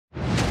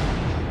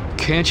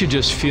Can't you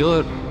just feel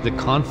it? The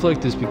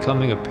conflict is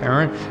becoming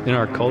apparent in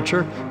our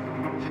culture.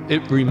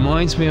 It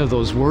reminds me of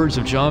those words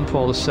of John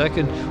Paul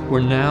II.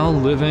 We're now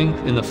living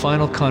in the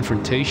final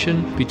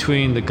confrontation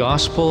between the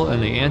gospel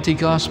and the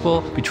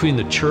anti-gospel, between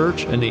the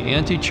church and the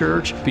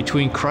anti-church,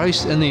 between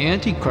Christ and the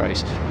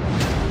antichrist.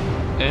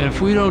 And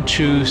if we don't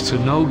choose to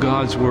know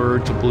God's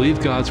word, to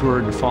believe God's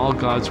word, and follow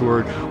God's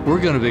word, we're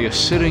going to be a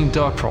sitting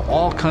duck for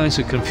all kinds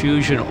of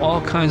confusion,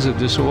 all kinds of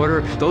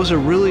disorder. Those are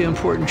really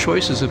important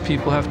choices that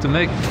people have to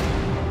make.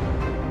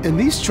 And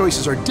these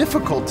choices are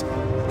difficult.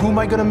 Who am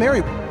I going to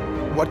marry?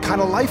 What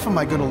kind of life am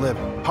I going to live?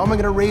 How am I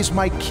going to raise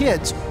my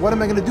kids? What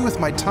am I going to do with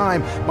my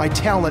time, my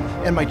talent,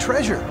 and my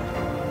treasure?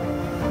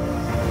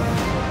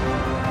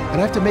 And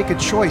I have to make a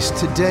choice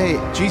today.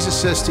 Jesus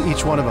says to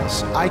each one of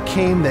us, I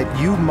came that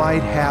you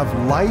might have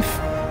life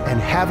and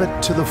have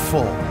it to the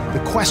full.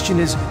 The question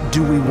is,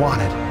 do we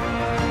want it?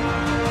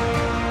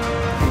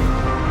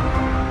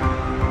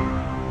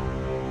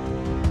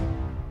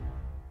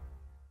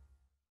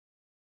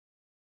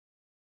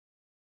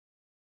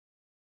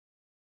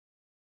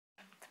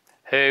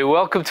 Hey,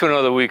 welcome to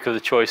another week of The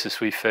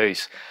Choices We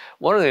Face.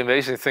 One of the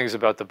amazing things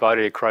about the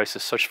body of Christ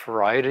is such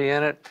variety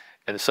in it,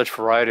 and there's such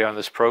variety on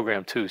this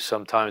program too.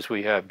 Sometimes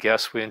we have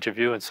guests we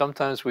interview, and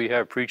sometimes we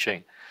have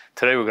preaching.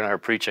 Today we're going to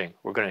have preaching.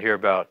 We're going to hear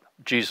about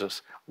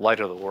Jesus, light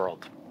of the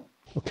world.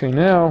 Okay,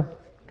 now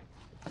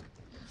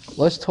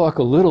let's talk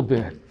a little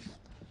bit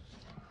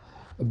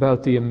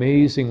about the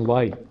amazing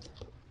light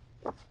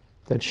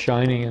that's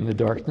shining in the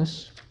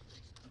darkness,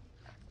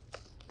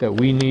 that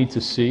we need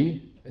to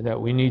see, that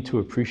we need to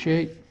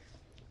appreciate.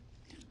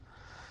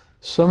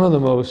 Some of the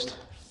most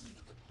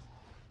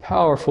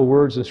powerful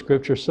words in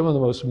Scripture, some of the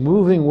most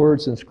moving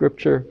words in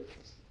Scripture.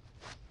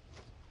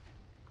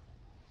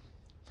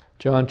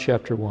 John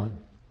chapter 1.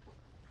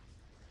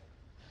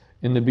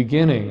 In the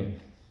beginning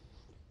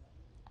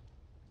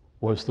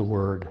was the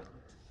Word.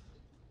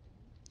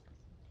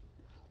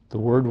 The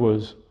Word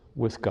was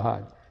with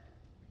God.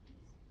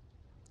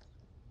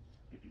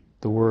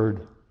 The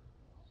Word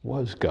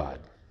was God.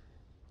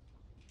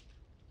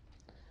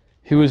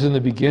 He was in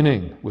the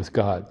beginning with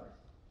God,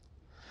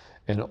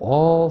 and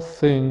all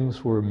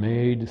things were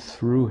made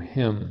through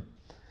him,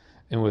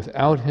 and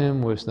without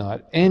him was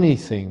not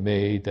anything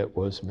made that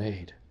was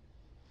made.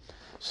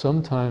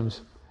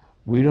 Sometimes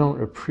we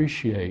don't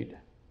appreciate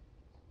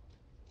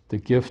the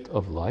gift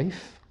of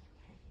life.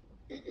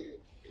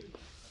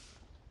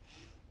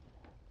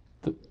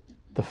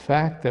 The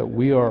fact that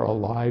we are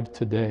alive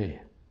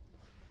today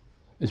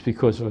is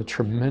because of a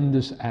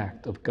tremendous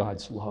act of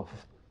God's love.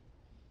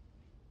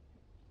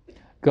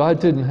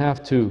 God didn't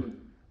have to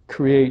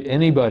create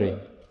anybody.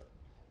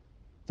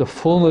 The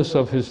fullness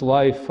of his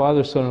life,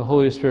 Father, Son, and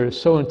Holy Spirit,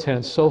 is so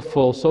intense, so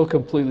full, so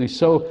completely,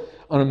 so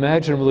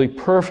unimaginably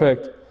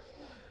perfect.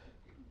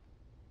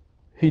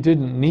 He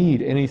didn't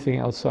need anything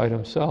outside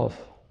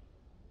himself.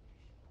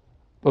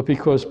 But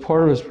because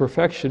part of his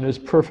perfection is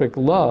perfect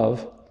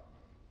love,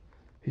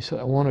 he said,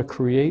 I want to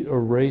create a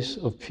race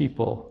of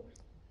people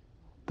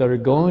that are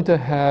going to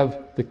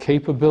have the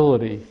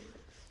capability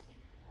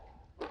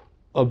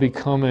of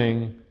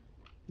becoming,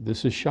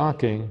 this is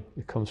shocking,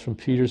 it comes from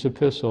Peter's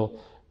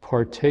epistle,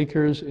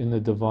 partakers in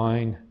the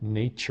divine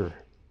nature.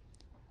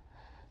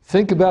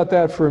 Think about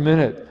that for a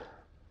minute.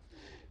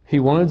 He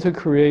wanted to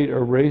create a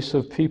race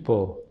of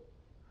people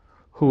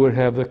who would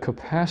have the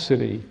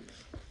capacity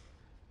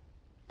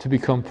to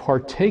become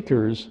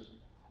partakers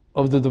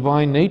of the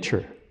divine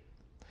nature,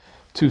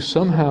 to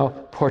somehow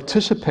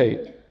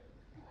participate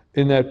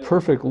in that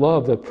perfect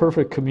love, that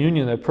perfect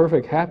communion, that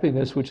perfect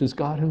happiness, which is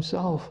God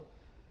himself.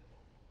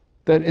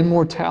 That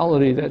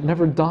immortality, that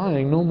never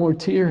dying, no more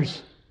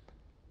tears.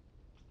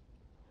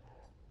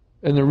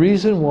 And the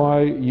reason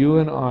why you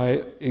and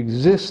I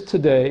exist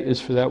today is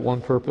for that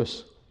one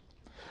purpose.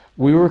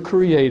 We were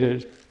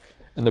created,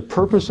 and the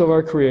purpose of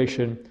our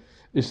creation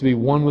is to be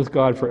one with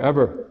God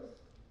forever.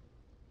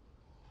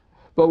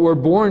 But we're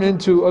born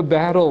into a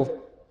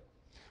battle.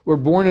 We're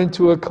born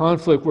into a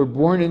conflict. We're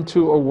born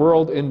into a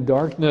world in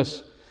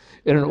darkness.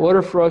 And in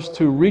order for us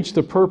to reach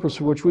the purpose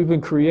for which we've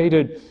been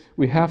created,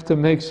 we have to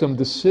make some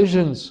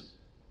decisions.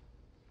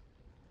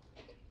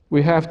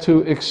 We have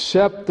to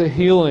accept the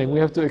healing. We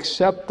have to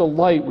accept the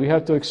light. We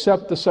have to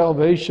accept the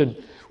salvation.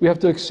 We have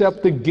to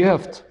accept the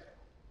gift.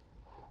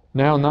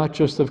 Now, not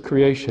just of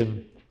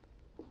creation,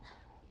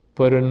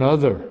 but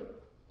another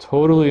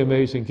totally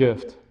amazing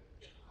gift.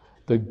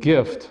 The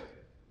gift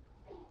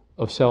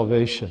of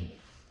salvation.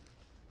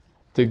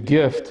 The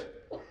gift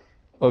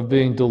of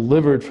being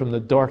delivered from the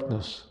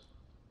darkness.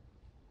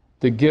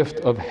 The gift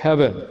of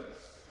heaven.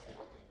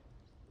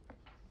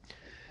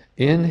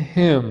 In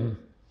him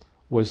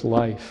was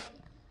life.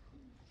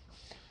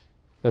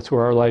 That's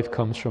where our life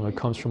comes from. It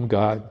comes from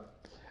God.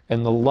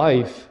 And the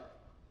life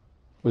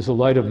was the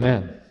light of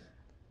men.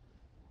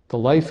 The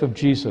life of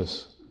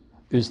Jesus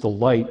is the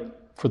light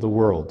for the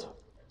world.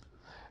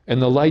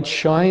 And the light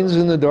shines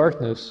in the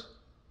darkness,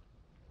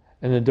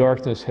 and the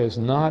darkness has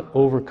not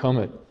overcome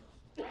it.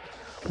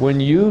 When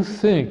you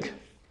think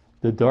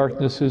the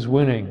darkness is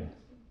winning,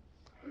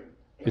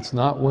 It's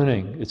not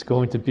winning. It's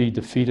going to be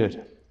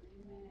defeated.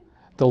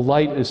 The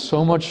light is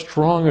so much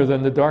stronger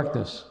than the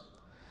darkness.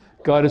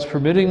 God is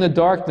permitting the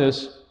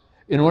darkness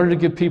in order to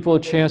give people a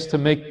chance to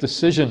make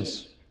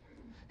decisions.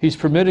 He's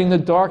permitting the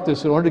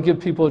darkness in order to give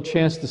people a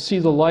chance to see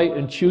the light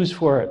and choose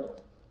for it.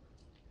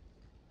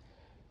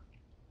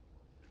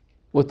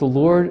 What the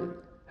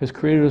Lord has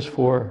created us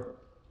for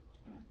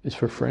is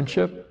for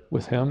friendship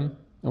with Him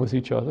and with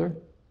each other.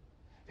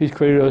 He's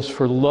created us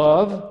for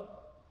love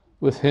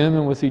with Him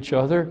and with each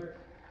other.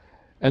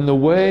 And the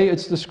way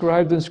it's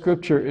described in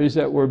Scripture is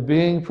that we're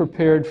being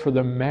prepared for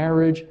the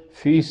marriage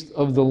feast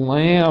of the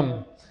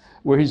Lamb,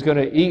 where He's going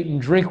to eat and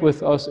drink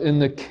with us in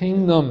the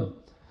kingdom.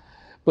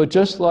 But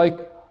just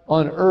like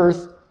on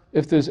earth,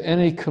 if there's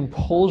any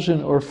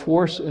compulsion or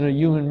force in a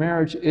human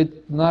marriage, it's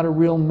not a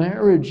real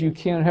marriage. You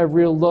can't have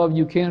real love.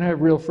 You can't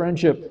have real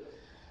friendship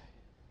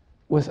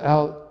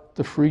without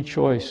the free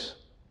choice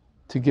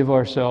to give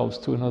ourselves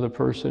to another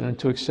person and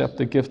to accept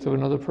the gift of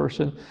another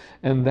person.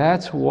 And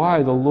that's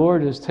why the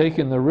Lord has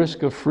taken the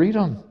risk of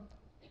freedom.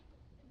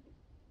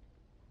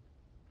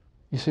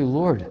 You say,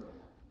 Lord,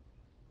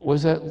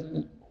 was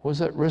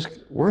that risk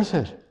worth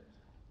it?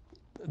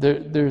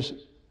 There's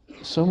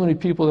so many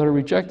people that are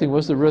rejecting.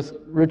 Was the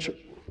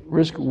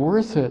risk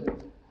worth it?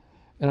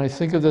 And I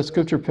think of that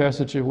scripture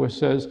passage where it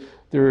says,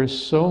 there is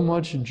so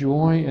much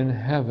joy in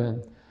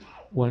heaven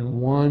when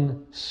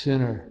one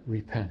sinner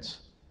repents.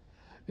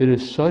 It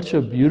is such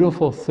a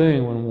beautiful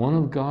thing when one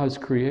of God's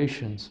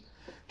creations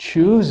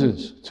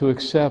chooses to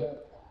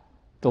accept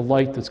the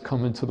light that's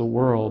come into the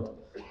world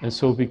and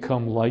so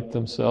become light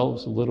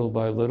themselves little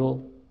by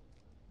little.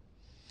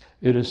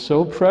 It is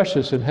so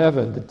precious in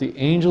heaven that the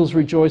angels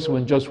rejoice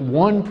when just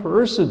one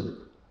person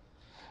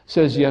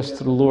says yes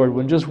to the Lord,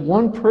 when just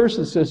one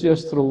person says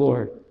yes to the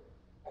Lord.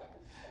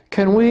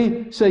 Can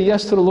we say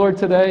yes to the Lord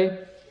today?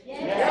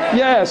 Yes.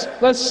 Yes.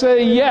 Let's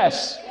say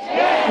yes.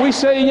 Yes. We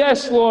say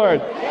yes, Lord.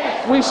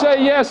 Yes. We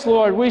say yes,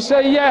 Lord. We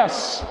say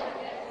yes.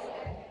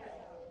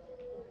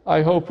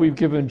 I hope we've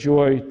given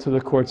joy to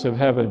the courts of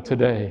heaven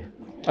today.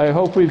 I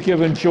hope we've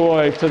given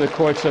joy to the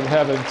courts of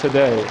heaven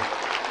today.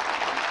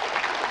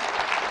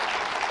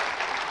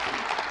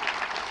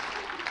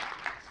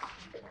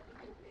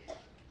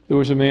 There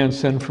was a man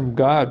sent from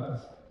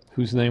God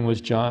whose name was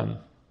John.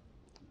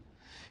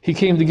 He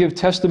came to give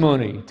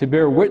testimony, to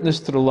bear witness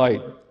to the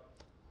light,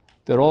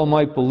 that all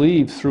might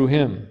believe through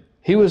him.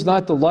 He was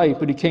not the light,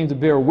 but he came to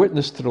bear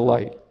witness to the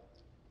light.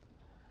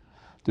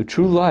 The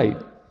true light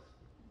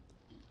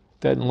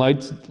that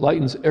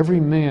enlightens every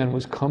man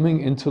was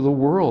coming into the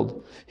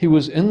world. He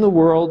was in the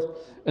world,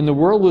 and the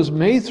world was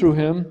made through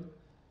him,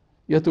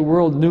 yet the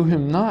world knew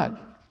him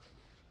not.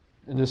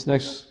 And this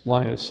next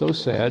line is so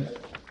sad.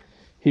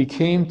 He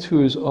came to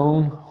his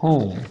own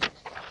home,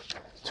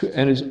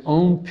 and his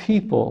own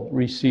people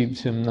received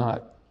him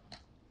not.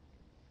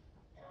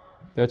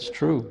 That's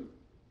true.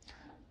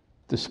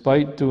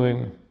 Despite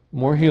doing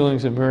more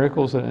healings and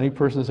miracles than any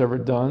person has ever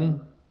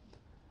done,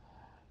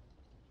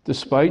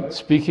 despite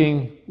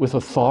speaking with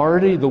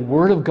authority, the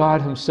Word of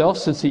God Himself,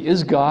 since He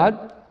is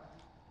God,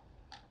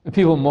 and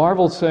people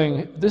marveled,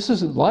 saying, this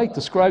isn't like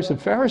the scribes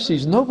and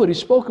Pharisees. Nobody's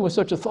spoken with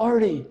such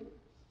authority.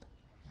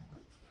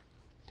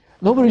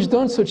 Nobody's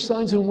done such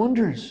signs and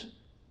wonders.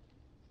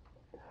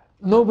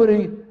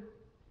 Nobody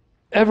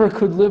ever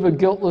could live a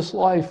guiltless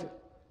life,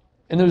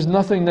 and there was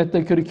nothing that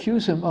they could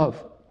accuse him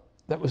of.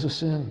 That was a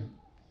sin.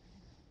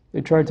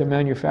 They tried to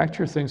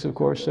manufacture things, of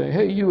course, saying,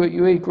 hey, you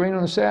ate grain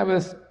on the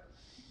Sabbath,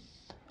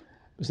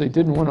 because they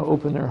didn't want to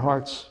open their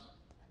hearts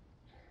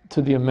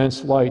to the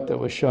immense light that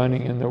was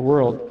shining in their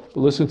world. But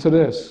listen to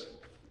this.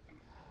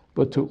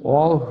 But to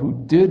all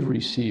who did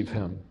receive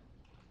Him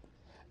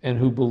and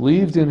who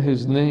believed in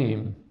His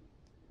name,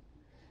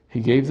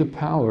 He gave the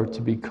power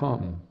to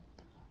become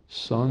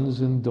sons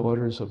and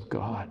daughters of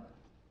God.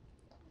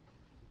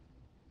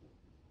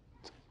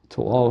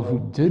 To all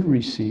who did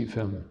receive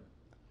Him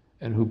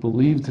and who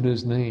believed in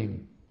His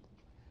name,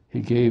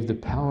 He gave the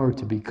power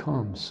to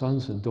become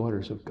sons and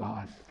daughters of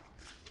God.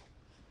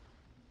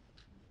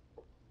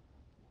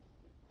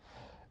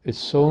 It's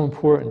so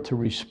important to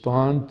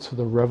respond to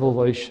the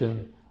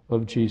revelation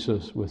of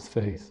Jesus with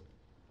faith.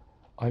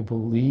 I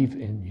believe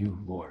in you,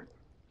 Lord.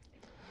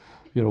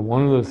 You know,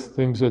 one of the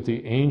things that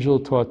the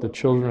angel taught the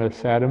children at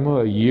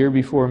Fatima a year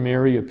before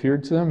Mary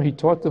appeared to them, he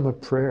taught them a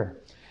prayer.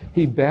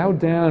 He bowed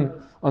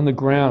down on the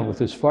ground with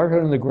his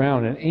forehead on the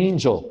ground, an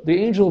angel,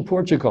 the angel of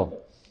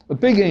Portugal, a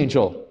big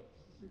angel,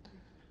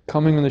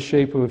 coming in the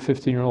shape of a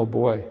 15-year-old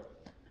boy. And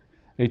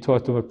he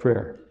taught them a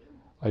prayer.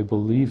 I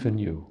believe in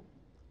you.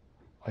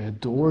 I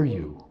adore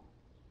you.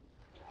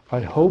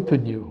 I hope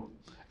in you.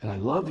 And I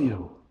love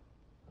you.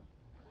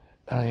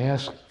 And I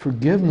ask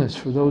forgiveness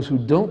for those who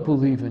don't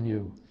believe in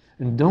you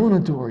and don't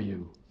adore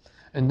you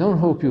and don't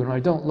hope you and I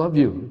don't love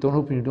you. Don't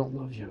hope you don't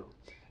love you.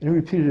 And he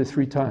repeated it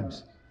 3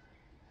 times.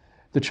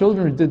 The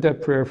children did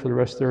that prayer for the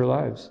rest of their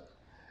lives.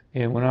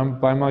 And when I'm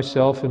by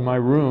myself in my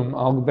room,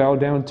 I'll bow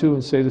down too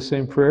and say the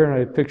same prayer. And I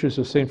have pictures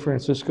of St.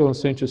 Francisco and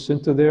St.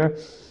 Jacinta there.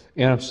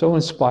 And I'm so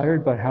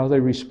inspired by how they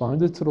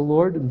responded to the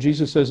Lord. And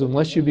Jesus says,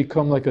 unless you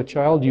become like a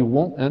child, you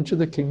won't enter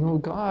the kingdom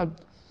of God.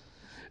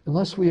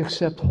 Unless we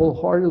accept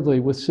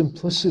wholeheartedly, with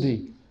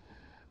simplicity,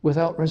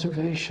 without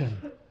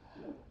reservation,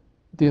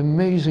 the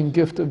amazing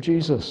gift of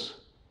Jesus,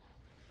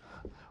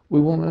 we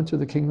won't enter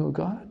the kingdom of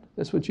God.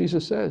 That's what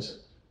Jesus says.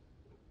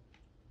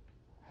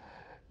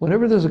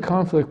 Whenever there's a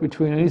conflict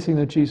between anything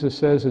that Jesus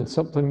says and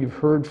something you've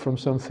heard from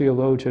some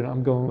theologian,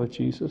 I'm going with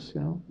Jesus,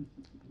 you know.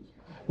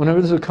 Whenever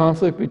there's a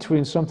conflict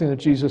between something that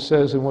Jesus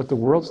says and what the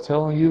world's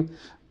telling you,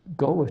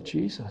 go with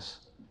Jesus.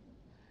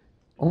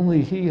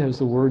 Only He has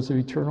the words of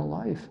eternal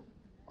life.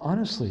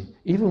 Honestly,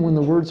 even when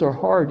the words are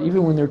hard,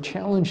 even when they're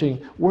challenging,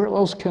 where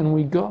else can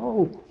we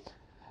go?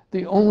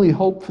 The only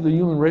hope for the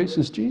human race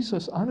is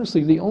Jesus.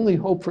 Honestly, the only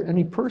hope for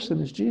any person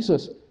is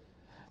Jesus.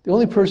 The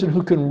only person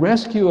who can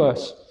rescue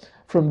us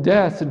from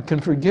death and can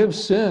forgive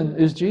sin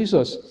is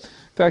Jesus.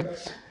 In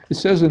fact, it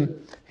says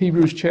in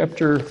Hebrews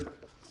chapter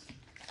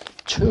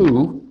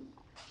 2,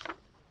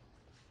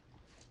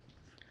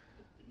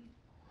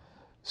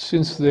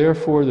 since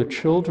therefore the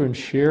children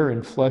share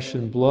in flesh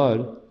and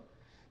blood,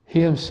 He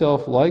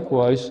Himself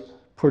likewise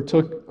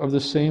partook of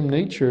the same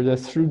nature, that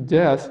through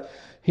death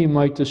He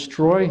might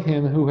destroy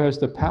him who has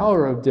the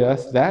power of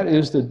death, that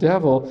is the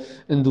devil,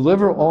 and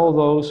deliver all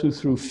those who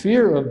through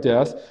fear of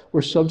death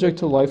were subject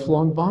to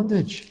lifelong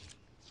bondage.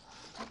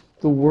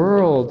 The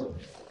world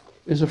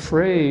is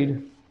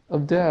afraid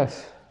of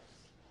death.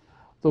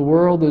 The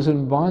world is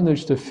in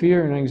bondage to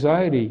fear and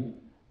anxiety,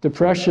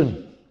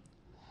 depression.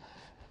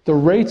 The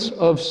rates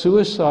of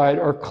suicide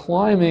are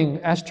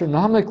climbing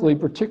astronomically,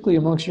 particularly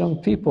amongst young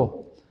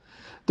people.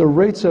 The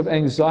rates of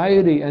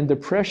anxiety and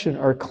depression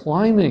are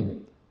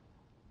climbing.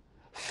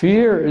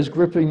 Fear is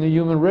gripping the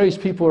human race.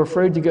 People are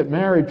afraid to get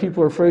married.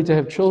 People are afraid to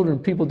have children.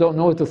 People don't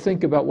know what to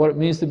think about what it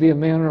means to be a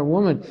man or a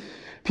woman.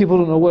 People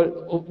don't know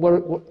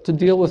what to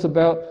deal with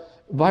about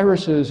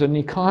viruses and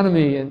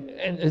economy, and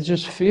it's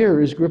just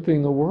fear is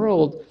gripping the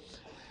world.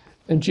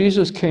 And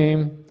Jesus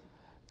came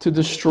to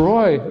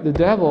destroy the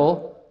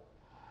devil,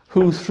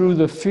 who through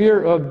the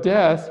fear of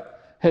death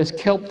has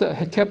kept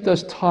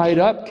us tied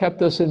up,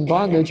 kept us in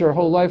bondage our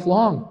whole life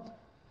long.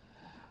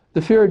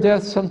 The fear of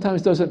death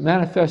sometimes doesn't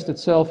manifest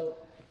itself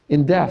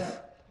in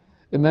death.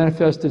 It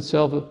manifests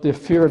itself with the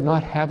fear of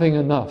not having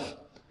enough,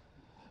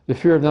 the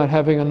fear of not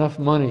having enough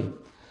money,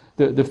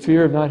 the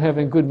fear of not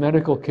having good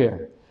medical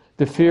care,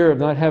 the fear of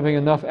not having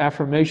enough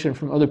affirmation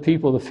from other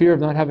people, the fear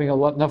of not having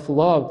enough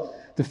love,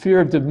 the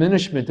fear of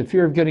diminishment, the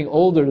fear of getting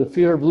older, the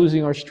fear of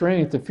losing our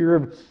strength, the fear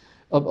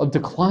of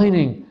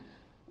declining.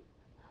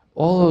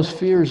 All those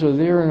fears are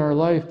there in our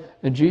life,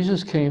 and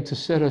Jesus came to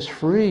set us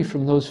free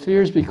from those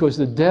fears, because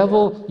the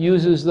devil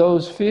uses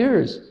those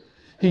fears.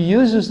 He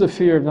uses the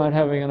fear of not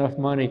having enough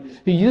money.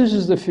 He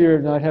uses the fear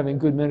of not having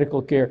good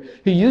medical care.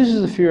 He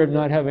uses the fear of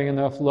not having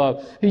enough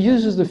love. He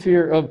uses the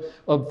fear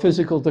of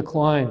physical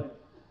decline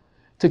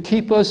to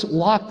keep us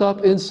locked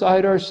up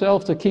inside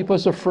ourselves, to keep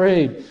us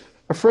afraid.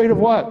 Afraid of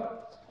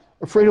what?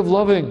 Afraid of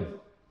loving,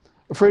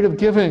 afraid of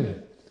giving,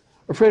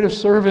 afraid of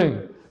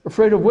serving,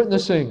 afraid of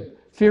witnessing,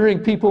 fearing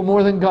people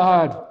more than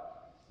God.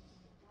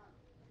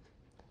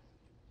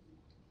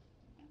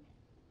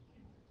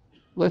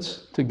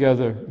 Let's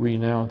together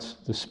renounce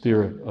the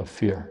spirit of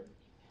fear,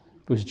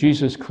 because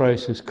Jesus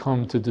Christ has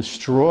come to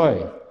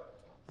destroy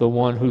the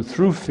one who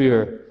through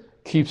fear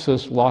keeps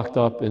us locked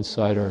up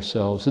inside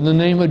ourselves. In the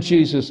name of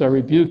Jesus, I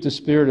rebuke the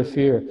spirit of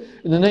fear.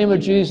 In the name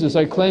of Jesus,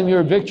 I claim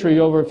your victory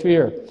over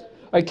fear.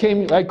 I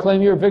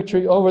claim your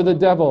victory over the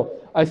devil.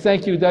 I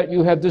thank you that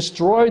you have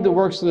destroyed the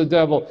works of the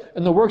devil,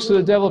 and the works of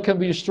the devil can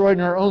be destroyed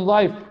in our own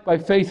life by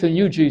faith in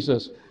you,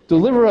 Jesus.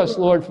 Deliver us,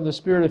 Lord, from the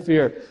spirit of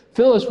fear.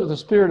 Fill us with the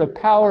spirit of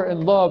power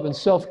and love and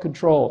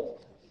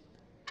self-control.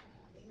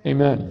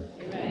 Amen.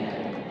 Amen.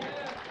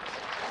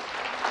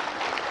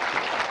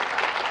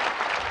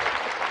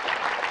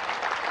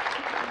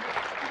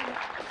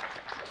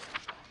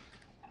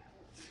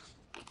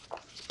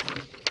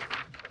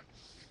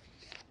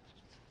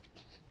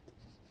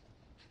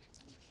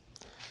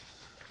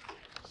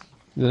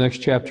 The next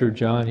chapter of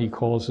John, he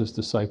calls his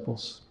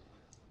disciples.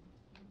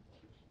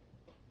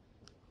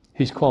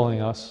 He's calling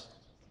us.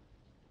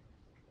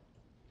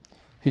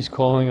 He's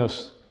calling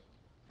us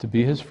to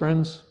be his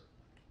friends.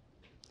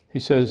 He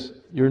says,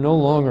 you're no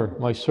longer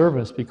my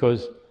servants,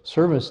 because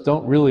servants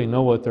don't really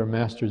know what their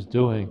master's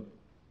doing.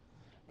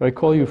 But I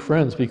call you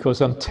friends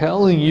because I'm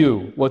telling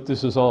you what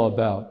this is all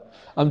about.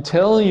 I'm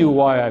telling you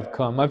why I've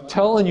come. I'm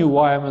telling you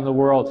why I'm in the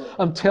world.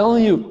 I'm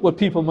telling you what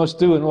people must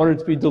do in order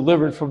to be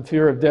delivered from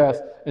fear of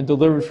death and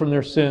delivered from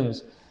their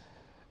sins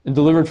and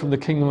delivered from the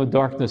kingdom of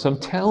darkness. I'm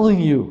telling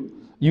you.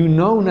 You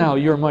know now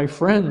you're my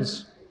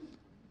friends.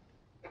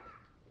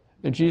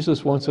 And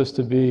Jesus wants us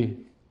to be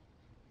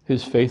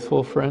his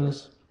faithful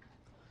friends,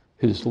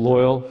 his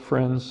loyal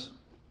friends,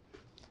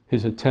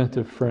 his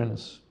attentive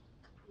friends.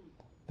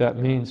 That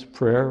means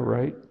prayer,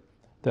 right?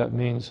 That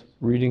means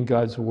reading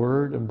God's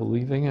word and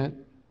believing it.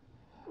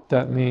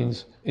 That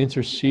means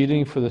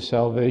interceding for the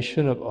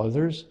salvation of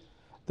others.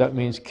 That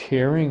means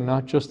caring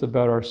not just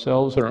about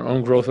ourselves and our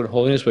own growth and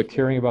holiness, but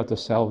caring about the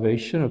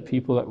salvation of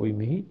people that we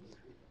meet.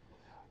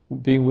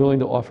 Being willing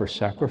to offer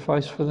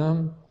sacrifice for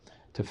them,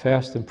 to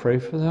fast and pray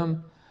for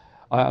them.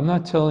 I'm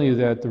not telling you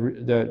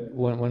that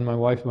when my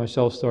wife and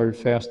myself started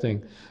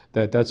fasting,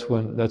 that's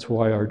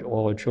why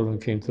all our children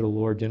came to the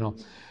Lord, you know.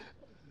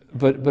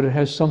 But it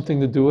has something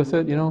to do with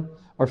it, you know.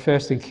 Our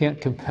fasting can't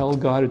compel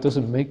God. It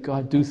doesn't make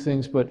God do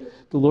things, but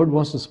the Lord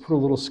wants us to put a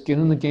little skin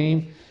in the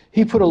game.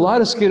 He put a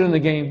lot of skin in the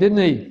game, didn't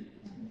he?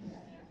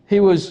 He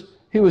was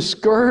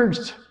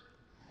scourged.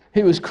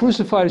 He was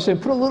crucified. He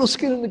said, put a little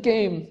skin in the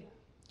game.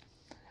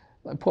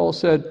 Like Paul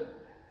said,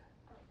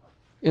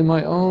 in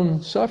my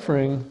own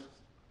suffering,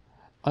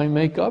 I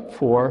make up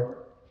for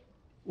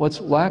what's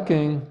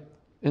lacking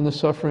in the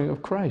suffering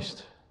of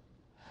Christ.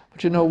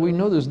 But you know, we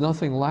know there's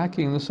nothing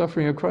lacking in the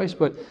suffering of Christ,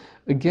 but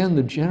again,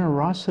 the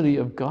generosity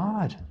of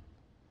God,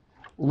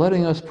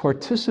 letting us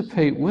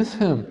participate with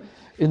him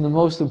in the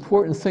most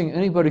important thing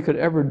anybody could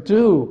ever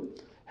do,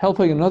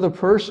 helping another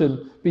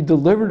person be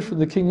delivered from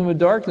the kingdom of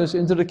darkness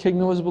into the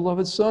kingdom of his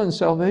beloved Son,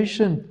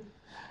 salvation.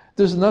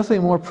 There's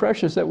nothing more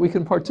precious that we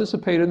can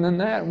participate in than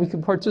that. We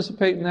can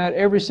participate in that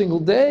every single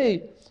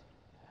day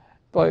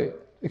by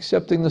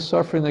accepting the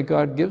suffering that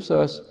God gives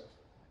us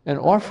and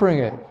offering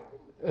it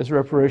as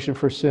reparation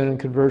for sin and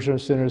conversion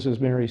of sinners,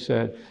 as Mary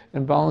said,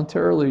 and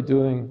voluntarily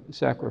doing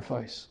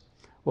sacrifice.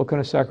 What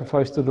kind of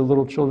sacrifice did the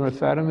little children of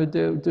Fatima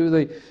do?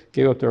 They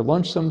gave up their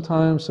lunch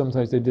sometimes.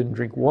 Sometimes they didn't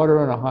drink water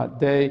on a hot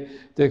day.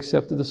 They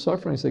accepted the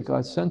sufferings that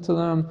God sent to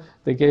them.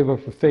 They gave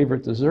up a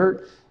favorite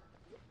dessert.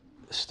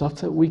 Stuff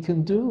that we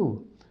can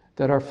do,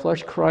 that our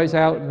flesh cries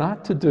out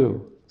not to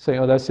do. Saying,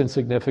 oh, that's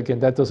insignificant.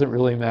 That doesn't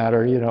really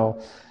matter, you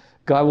know.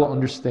 God will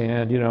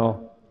understand, you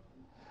know.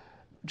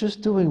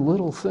 Just doing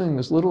little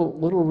things,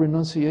 little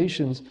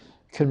renunciations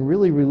can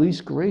really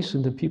release grace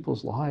into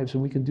people's lives,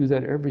 and we can do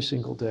that every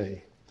single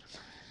day.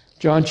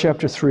 John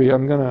chapter 3,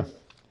 I'm going to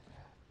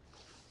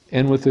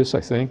end with this,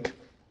 I think.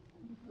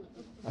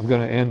 I'm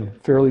going to end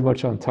fairly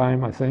much on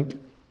time, I think.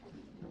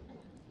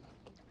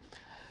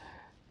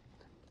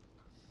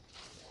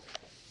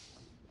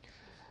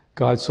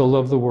 God so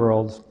loved the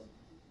world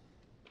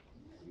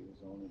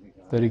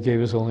that he gave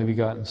his only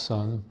begotten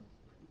Son,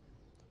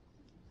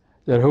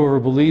 that whoever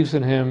believes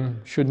in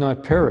him should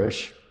not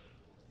perish,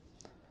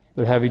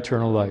 but have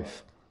eternal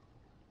life.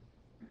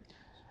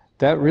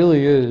 That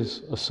really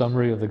is a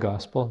summary of the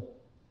gospel.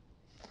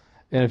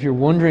 And if you're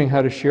wondering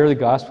how to share the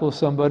gospel with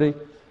somebody, it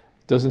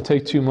doesn't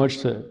take too much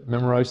to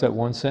memorize that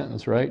one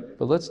sentence, right?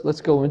 But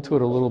let's go into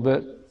it a little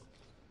bit.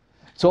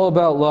 It's all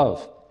about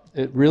love.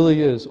 It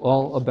really is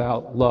all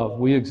about love.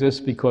 We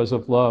exist because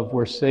of love.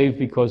 We're saved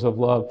because of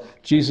love.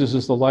 Jesus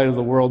is the light of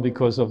the world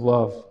because of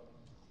love.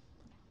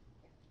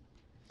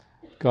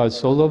 God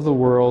so loved the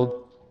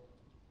world,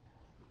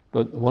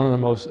 but one of the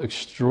most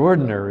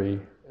extraordinary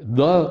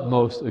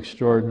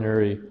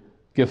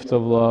gift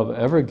of love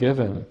ever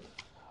given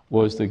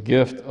was the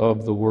gift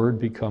of the Word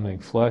becoming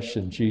flesh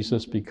and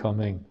Jesus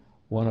becoming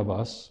one of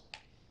us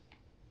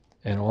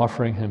and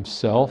offering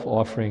himself,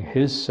 offering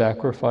his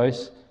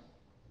sacrifice,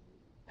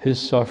 his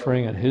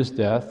suffering and his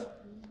death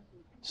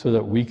so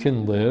that we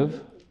can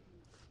live.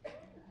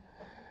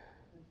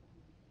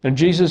 And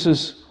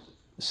Jesus'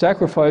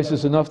 sacrifice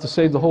is enough to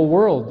save the whole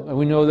world. And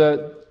we know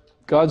that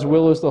God's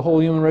will is the whole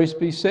human race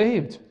be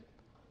saved.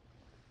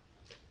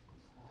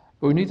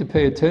 But we need to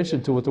pay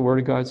attention to what the Word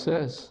of God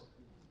says.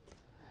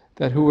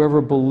 That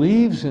whoever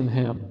believes in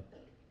him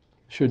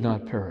should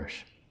not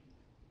perish.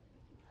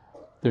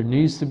 There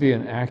needs to be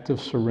an act of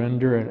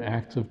surrender, an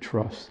act of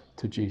trust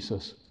to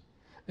Jesus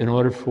in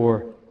order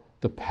for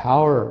the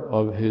power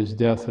of his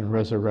death and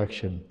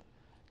resurrection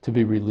to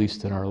be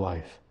released in our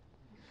life.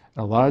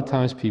 And a lot of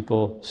times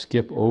people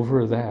skip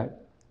over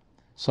that.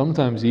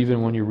 Sometimes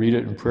even when you read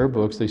it in prayer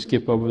books, they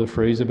skip over the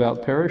phrase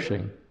about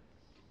perishing.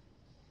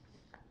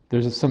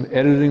 There's some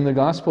editing the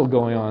gospel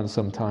going on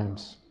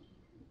sometimes.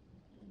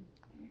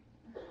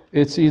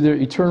 It's either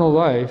eternal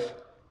life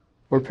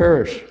or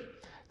perish.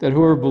 That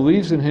whoever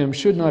believes in him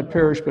should not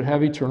perish but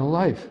have eternal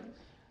life.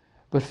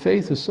 But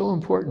faith is so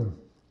important.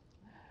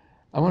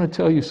 I want to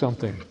tell you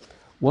something.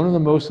 One of the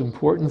most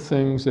important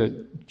things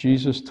that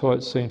Jesus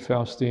taught St.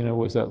 Faustina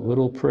was that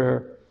little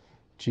prayer,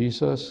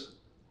 Jesus,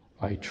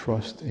 I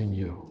trust in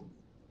you.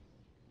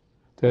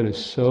 That is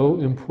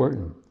so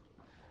important,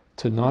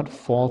 to not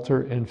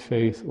falter in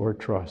faith or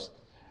trust.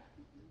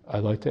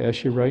 I'd like to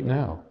ask you right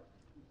now,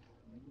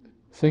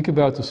 think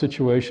about the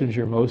situations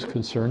you're most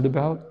concerned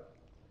about.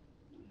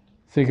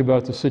 Think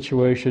about the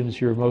situations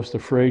you're most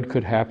afraid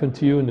could happen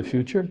to you in the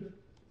future.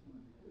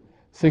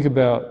 Think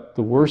about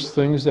the worst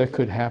things that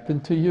could happen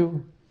to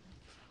you.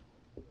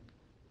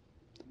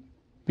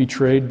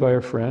 Betrayed by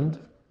a friend,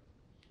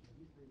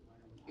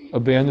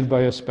 abandoned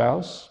by a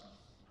spouse,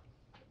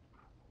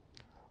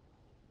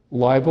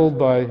 libeled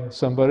by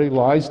somebody,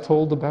 lies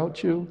told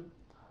about you,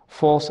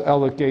 false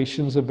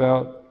allegations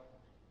about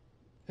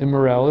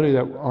immorality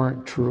that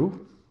aren't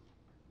true,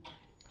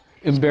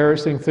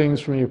 embarrassing things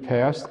from your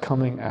past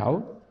coming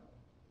out,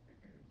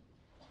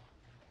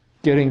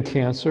 getting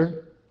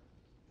cancer,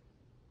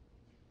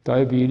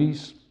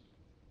 diabetes,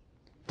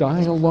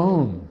 dying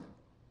alone.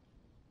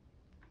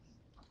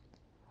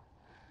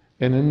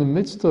 And in the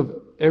midst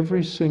of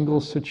every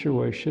single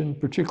situation,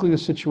 particularly the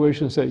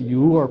situations that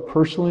you are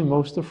personally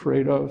most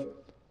afraid of,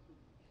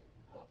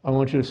 I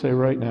want you to say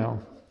right now,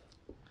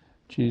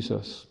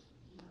 Jesus,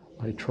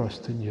 I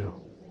trust in you.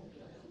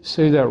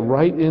 Say that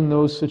right in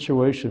those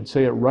situations.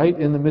 Say it right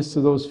in the midst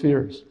of those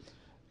fears.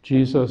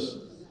 Jesus,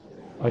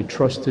 I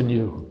trust in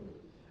you.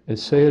 And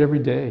say it every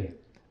day.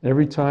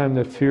 Every time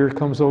that fear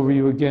comes over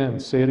you again,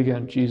 say it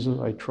again. Jesus,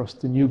 I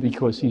trust in you,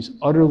 because he's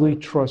utterly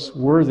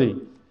trustworthy,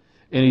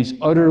 and he's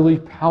utterly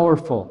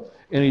powerful,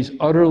 and he's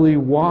utterly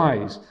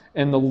wise.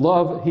 And the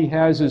love he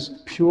has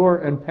is pure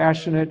and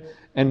passionate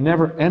and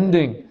never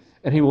ending,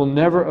 and he will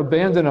never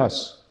abandon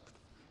us.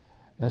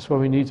 That's why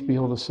we need to be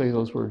able to say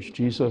those words.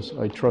 Jesus,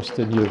 I trust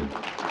in you.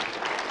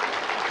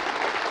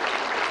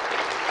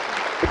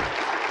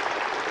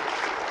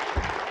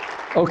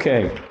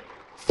 Okay,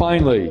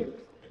 finally,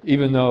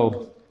 even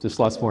though there's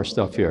lots more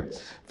stuff here.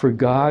 For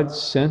God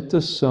sent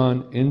the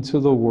Son into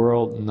the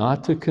world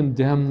not to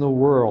condemn the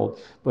world,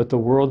 but the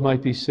world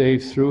might be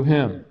saved through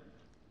him.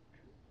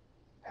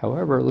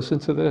 However, listen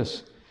to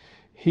this.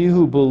 He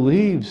who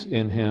believes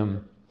in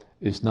him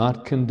is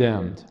not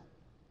condemned.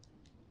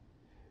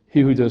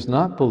 He who does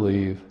not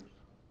believe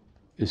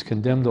is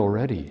condemned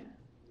already,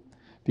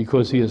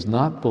 because he has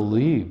not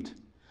believed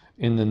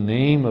in the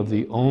name of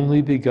the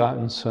only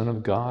begotten Son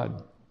of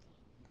God.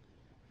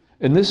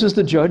 And this is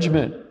the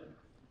judgment,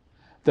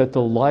 that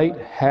the light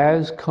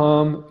has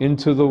come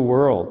into the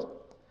world,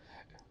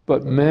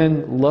 but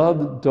men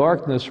loved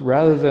darkness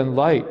rather than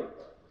light,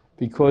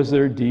 because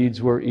their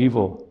deeds were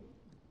evil.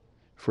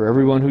 For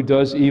everyone who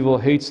does evil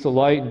hates the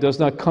light and does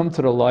not come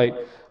to the light,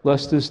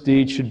 lest his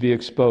deed should be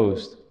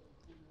exposed.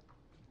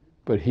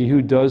 But he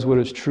who does what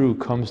is true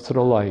comes to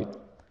the light,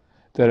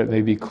 that it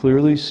may be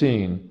clearly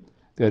seen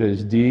that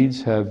his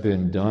deeds have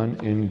been done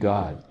in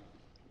God.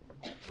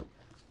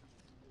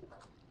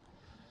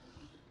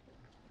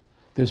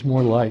 There's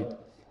more light.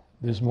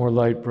 There's more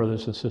light,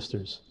 brothers and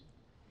sisters.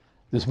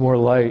 There's more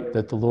light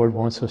that the Lord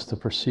wants us to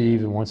perceive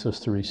and wants us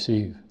to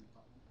receive.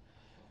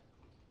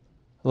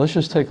 Let's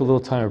just take a little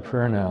time of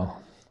prayer now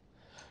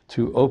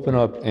to open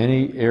up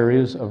any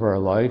areas of our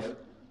life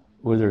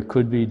where there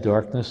could be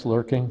darkness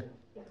lurking.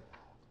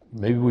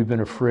 Maybe we've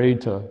been afraid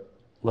to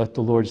let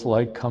the Lord's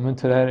light come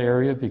into that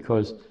area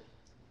because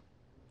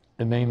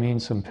it may mean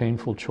some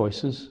painful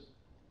choices.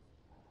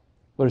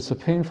 But it's the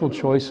painful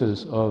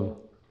choices of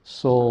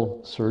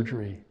soul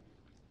surgery.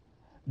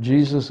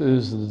 Jesus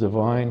is the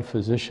divine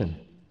physician,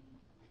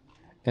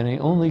 and he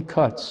only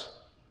cuts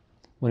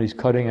when he's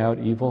cutting out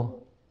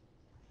evil.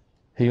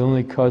 He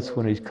only cuts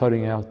when he's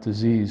cutting out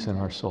disease in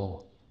our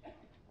soul.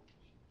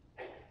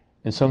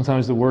 And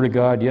sometimes the Word of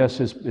God,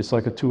 yes, it's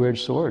like a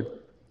two-edged sword.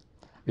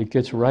 It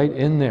gets right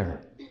in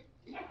there,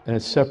 and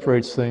it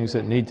separates things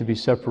that need to be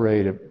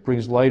separated. It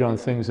brings light on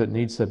things that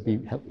needs to be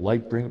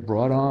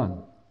brought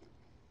on.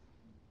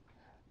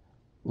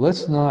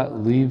 Let's not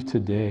leave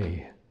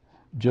today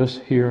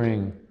just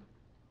hearing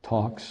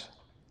talks.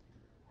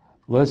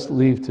 Let's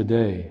leave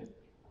today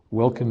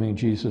welcoming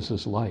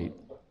Jesus' light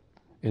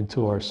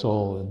into our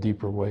soul in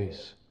deeper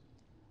ways.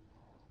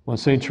 When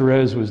St.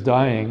 Therese was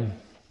dying,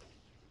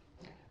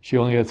 she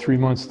only had 3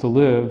 months to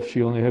live.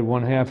 She only had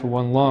one half of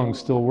one lung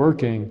still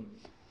working.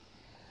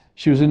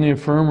 She was in the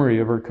infirmary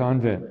of her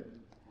convent,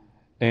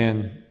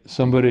 and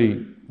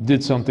somebody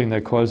did something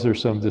that caused her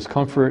some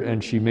discomfort,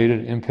 and she made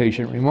an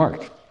impatient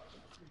remark.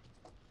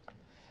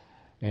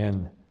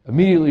 And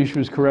immediately she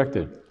was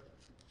corrected.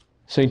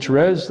 St.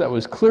 Therese, that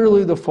was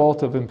clearly the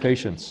fault of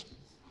impatience.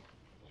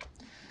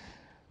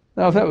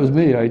 Now, if that was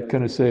me, I'd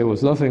kind of say it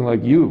was nothing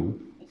like you.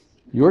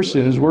 Your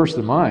sin is worse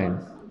than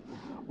mine.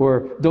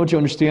 Or, don't you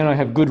understand I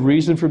have good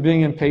reason for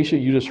being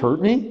impatient, you just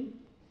hurt me?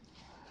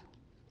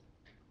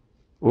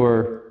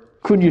 Or,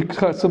 couldn't you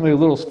cut somebody a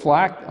little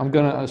slack? I'm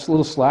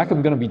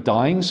gonna be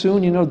dying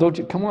soon, don't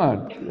you, come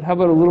on. How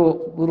about a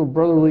little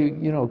brotherly,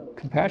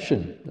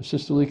 compassion, a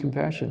sisterly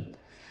compassion?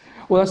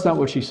 Well, that's not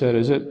what she said,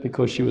 is it?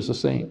 Because she was a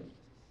saint.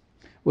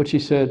 What she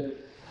said,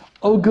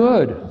 oh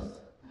good,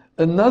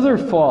 another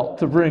fault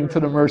to bring to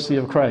the mercy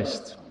of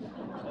Christ.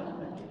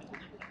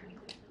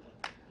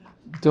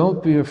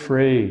 Don't be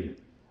afraid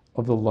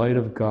of the light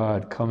of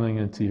God coming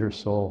into your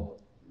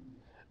soul.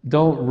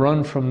 Don't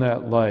run from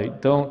that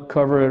light. Don't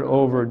cover it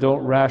over.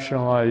 Don't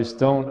rationalize.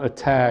 Don't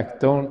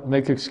attack. Don't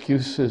make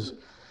excuses.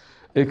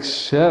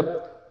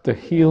 Accept the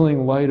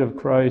healing light of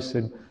Christ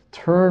and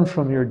turn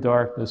from your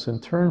darkness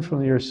and turn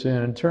from your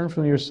sin and turn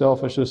from your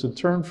selfishness and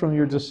turn from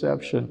your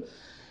deception,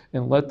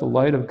 and let the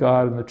light of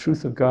God and the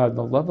truth of God and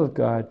the love of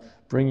God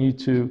bring you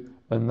to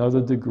another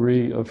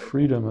degree of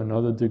freedom,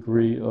 another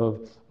degree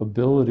of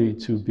ability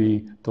to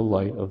be the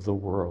light of the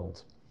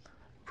world.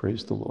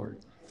 Praise the Lord.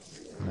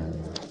 Amen.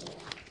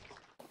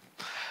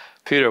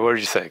 Peter, what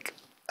did you think?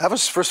 That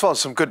was, first of all,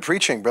 some good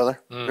preaching, brother.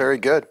 Very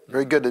good.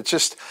 Very good. It's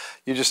just,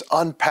 you just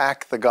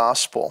unpack the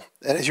gospel.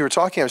 And as you were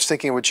talking, I was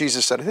thinking of what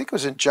Jesus said. I think it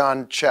was in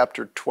John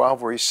chapter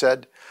 12 where he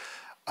said,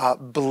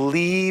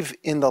 believe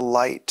in the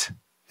light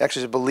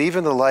Actually, believe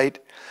in the light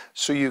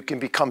so you can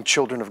become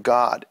children of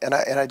God. And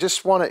I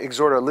just want to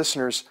exhort our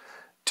listeners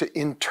to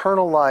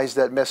internalize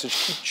that message,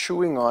 keep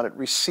chewing on it,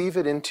 receive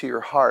it into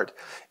your heart,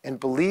 and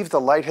believe the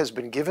light has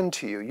been given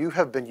to you. You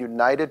have been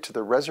united to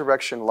the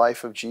resurrection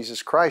life of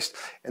Jesus Christ,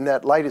 and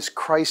that light is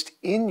Christ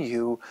in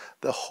you,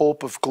 the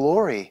hope of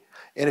glory.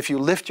 And if you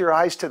lift your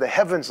eyes to the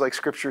heavens, like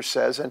Scripture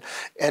says,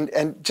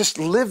 and just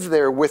live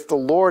there with the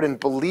Lord and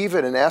believe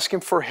it and ask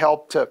Him for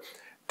help to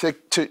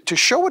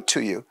show it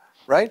to you,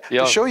 right?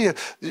 Yeah. To show you,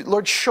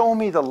 Lord, show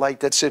me the light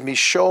that's in me.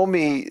 Show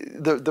me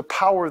the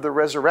power of the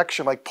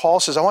resurrection. Like Paul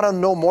says, I want to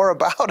know more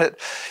about it.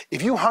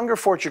 If you hunger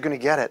for it, you're going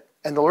to get it.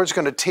 And the Lord's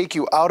going to take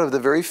you out of the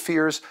very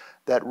fears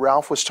that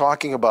Ralph was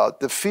talking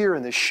about, the fear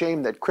and the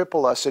shame that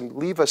cripple us and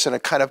leave us in a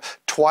kind of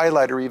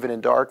twilight or even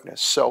in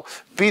darkness. So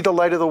be the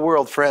light of the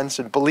world, friends,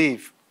 and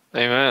believe.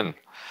 Amen.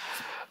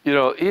 You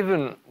know,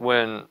 even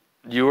when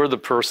you're the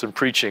person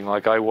preaching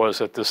like I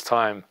was at this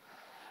time,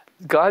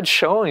 God's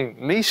showing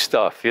me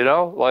stuff, you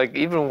know, like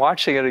even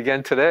watching it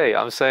again today,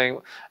 I'm saying,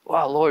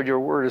 wow, Lord, your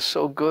word is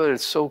so good.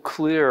 It's so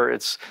clear.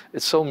 It's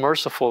so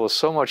merciful. There's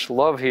so much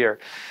love here.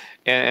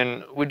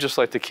 And we'd just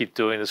like to keep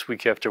doing this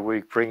week after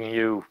week, bringing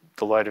you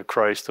the light of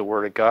Christ, the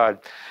word of God.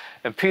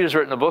 And Peter's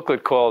written a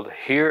booklet called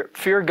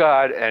Fear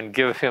God and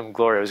Give Him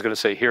Glory. I was going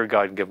to say hear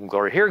God and give Him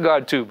glory. Hear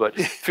God too, but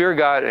fear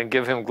God and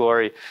give Him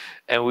glory.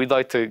 And we'd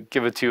like to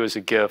give it to you as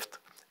a gift.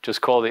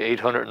 Just call the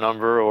 800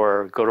 number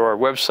or go to our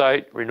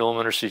website,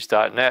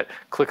 renewalministries.net,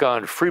 click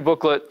on free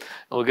booklet, and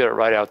we'll get it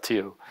right out to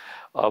you.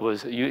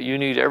 You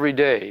need every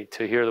day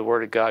to hear the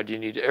word of God. You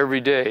need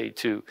every day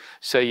to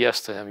say yes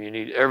to Him. You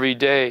need every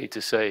day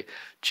to say,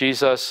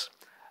 Jesus,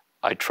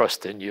 I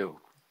trust in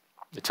you.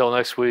 Until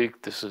next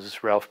week, this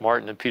is Ralph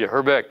Martin and Peter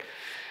Herbeck,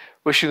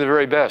 wishing you the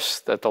very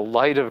best, that the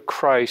light of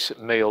Christ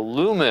may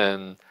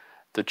illumine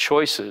the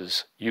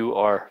choices you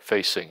are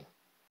facing.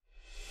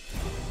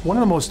 One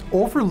of the most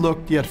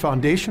overlooked yet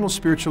foundational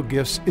spiritual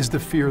gifts is the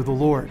fear of the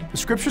Lord. The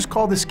Scriptures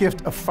call this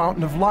gift a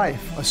fountain of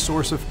life, a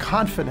source of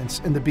confidence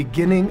and the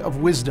beginning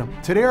of wisdom.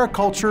 Today our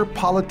culture,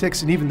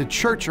 politics, and even the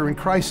church are in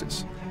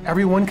crisis.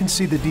 Everyone can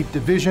see the deep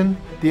division,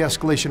 the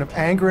escalation of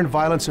anger and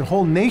violence, and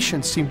whole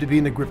nations seem to be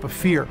in the grip of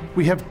fear.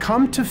 We have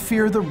come to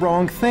fear the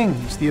wrong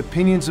things, the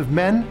opinions of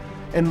men,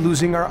 and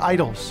losing our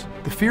idols.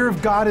 The fear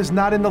of God is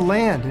not in the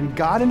land, and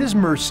God in His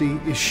mercy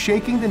is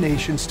shaking the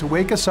nations to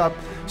wake us up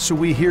so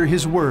we hear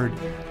His word.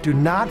 Do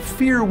not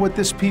fear what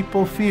this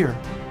people fear.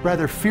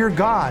 Rather, fear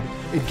God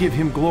and give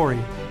Him glory.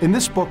 In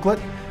this booklet,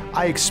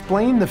 I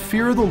explain the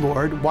fear of the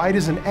Lord, why it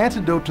is an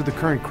antidote to the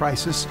current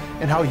crisis,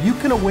 and how you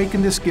can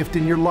awaken this gift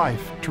in your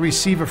life. To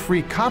receive a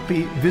free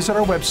copy, visit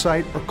our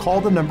website or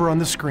call the number on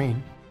the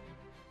screen.